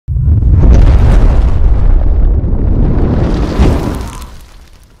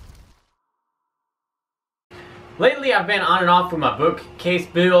Lately I've been on and off with my bookcase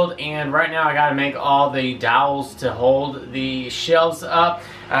build, and right now I got to make all the dowels to hold the shelves up.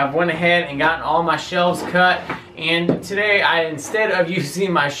 I've went ahead and gotten all my shelves cut, and today instead of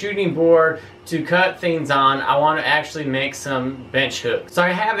using my shooting board to cut things on, I want to actually make some bench hooks. So I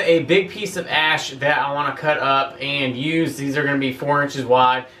have a big piece of ash that I want to cut up and use. These are going to be 4 inches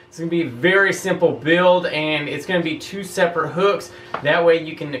wide. It's going to be a very simple build, and it's going to be 2 separate hooks. That way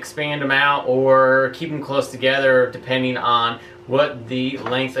you can expand them out or keep them close together depending on what the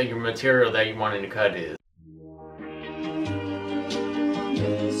length of your material that you're wanting to cut is.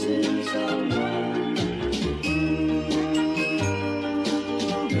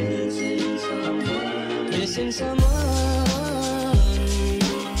 Missing someone.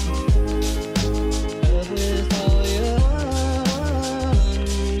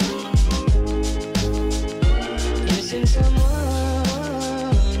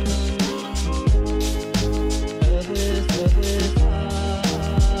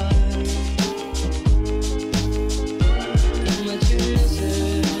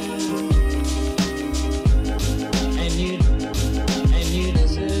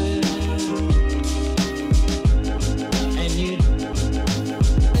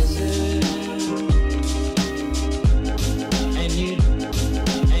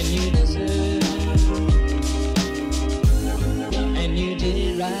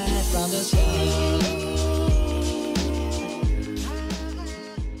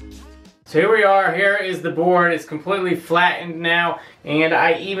 So here we are. Here is the board. It's completely flattened now, and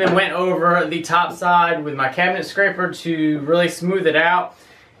I even went over the top side with my cabinet scraper to really smooth it out.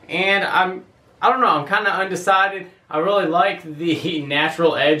 And I don't know, I'm kind of undecided. I really like the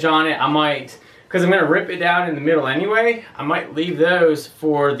natural edge on it. I might, because I'm going to rip it down in the middle anyway, I might leave those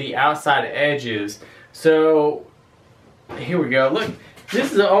for the outside edges. So here we go. Look,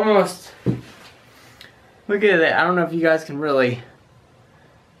 this is almost, look at that. I don't know if you guys can really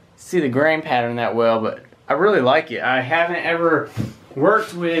see the grain pattern that well, but I really like it. I haven't ever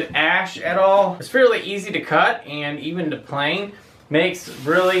worked with ash at all. It's fairly easy to cut, and even to plane makes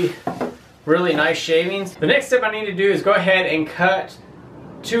really nice shavings. The next step I need to do is go ahead and cut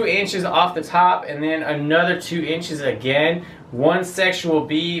 2 inches off the top, and then another 2 inches again. One section will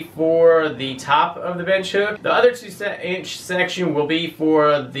be for the top of the bench hook. The other 2-inch section will be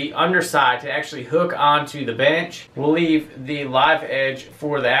for the underside to actually hook onto the bench. We'll leave the live edge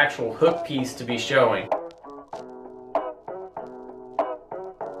for the actual hook piece to be showing.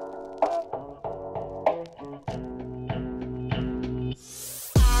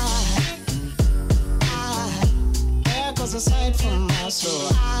 There goes a sight from my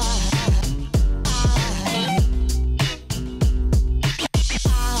soul.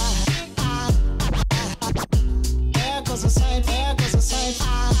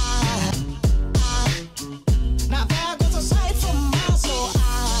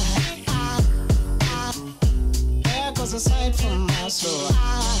 Aside from my soul,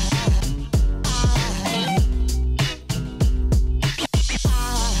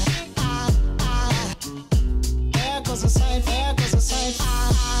 there goes a sight, there goes a sight.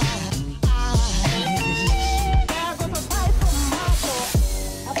 There goes a sight from my soul.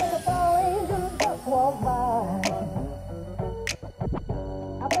 I think a fall angel just walked by.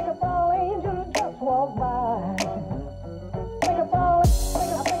 I think a fall angel just walked by. I think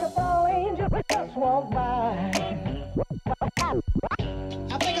a fall angel just walked by.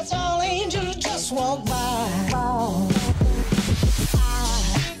 I think it's all angels just walk by.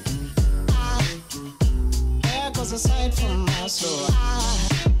 There goes a sight from my soul.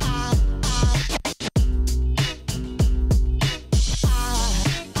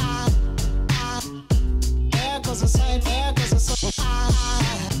 There goes a sight, there goes a sight.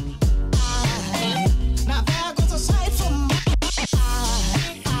 Now there goes a sight from my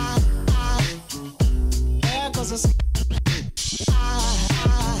there goes a sight.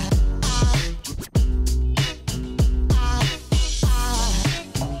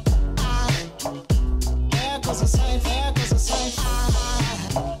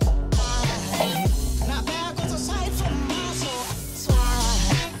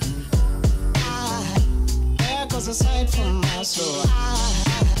 Aside from my soul,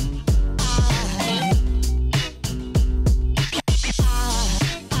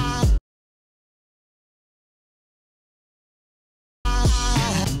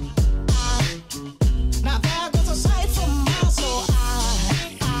 now there goes a sight from my soul.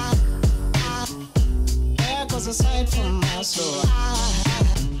 There goes a sight from my soul.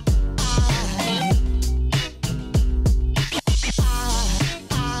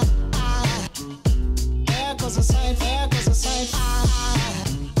 There goes a sight, there goes a sight.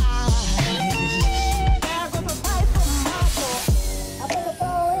 There goes a sight.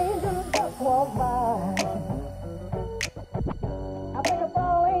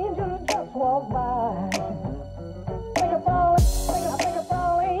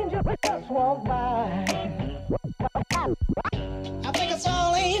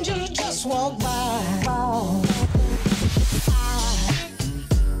 walk by.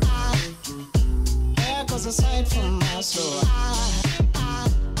 There goes a sight from my soul.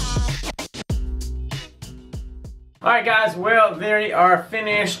 Alright guys, well, they are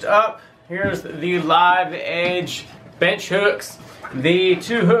finished up. Here's the live edge bench hooks. The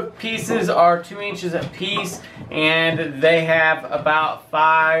two hook pieces are 2 inches a piece, and they have about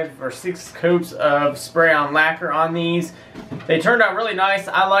 5 or 6 coats of spray-on lacquer on these. They turned out really nice.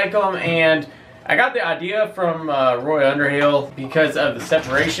 I like them, and I got the idea from Roy Underhill because of the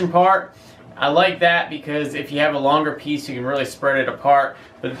separation part. I like that because if you have a longer piece, you can really spread it apart.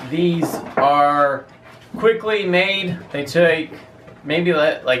 But these are quickly made. They take maybe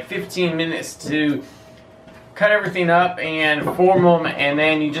like 15 minutes to cut everything up and form them, and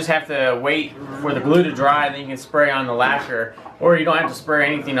then you just have to wait for the glue to dry, and then you can spray on the lacquer, or you don't have to spray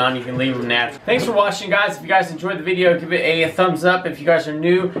anything on, you can leave them natural. Thanks for watching guys. If you guys enjoyed the video, give it a thumbs up. If you guys are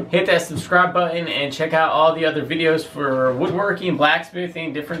new, hit that subscribe button and check out all the other videos for woodworking,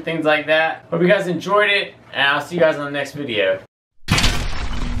 blacksmithing, different things like that. Hope you guys enjoyed it, and I'll see you guys on the next video.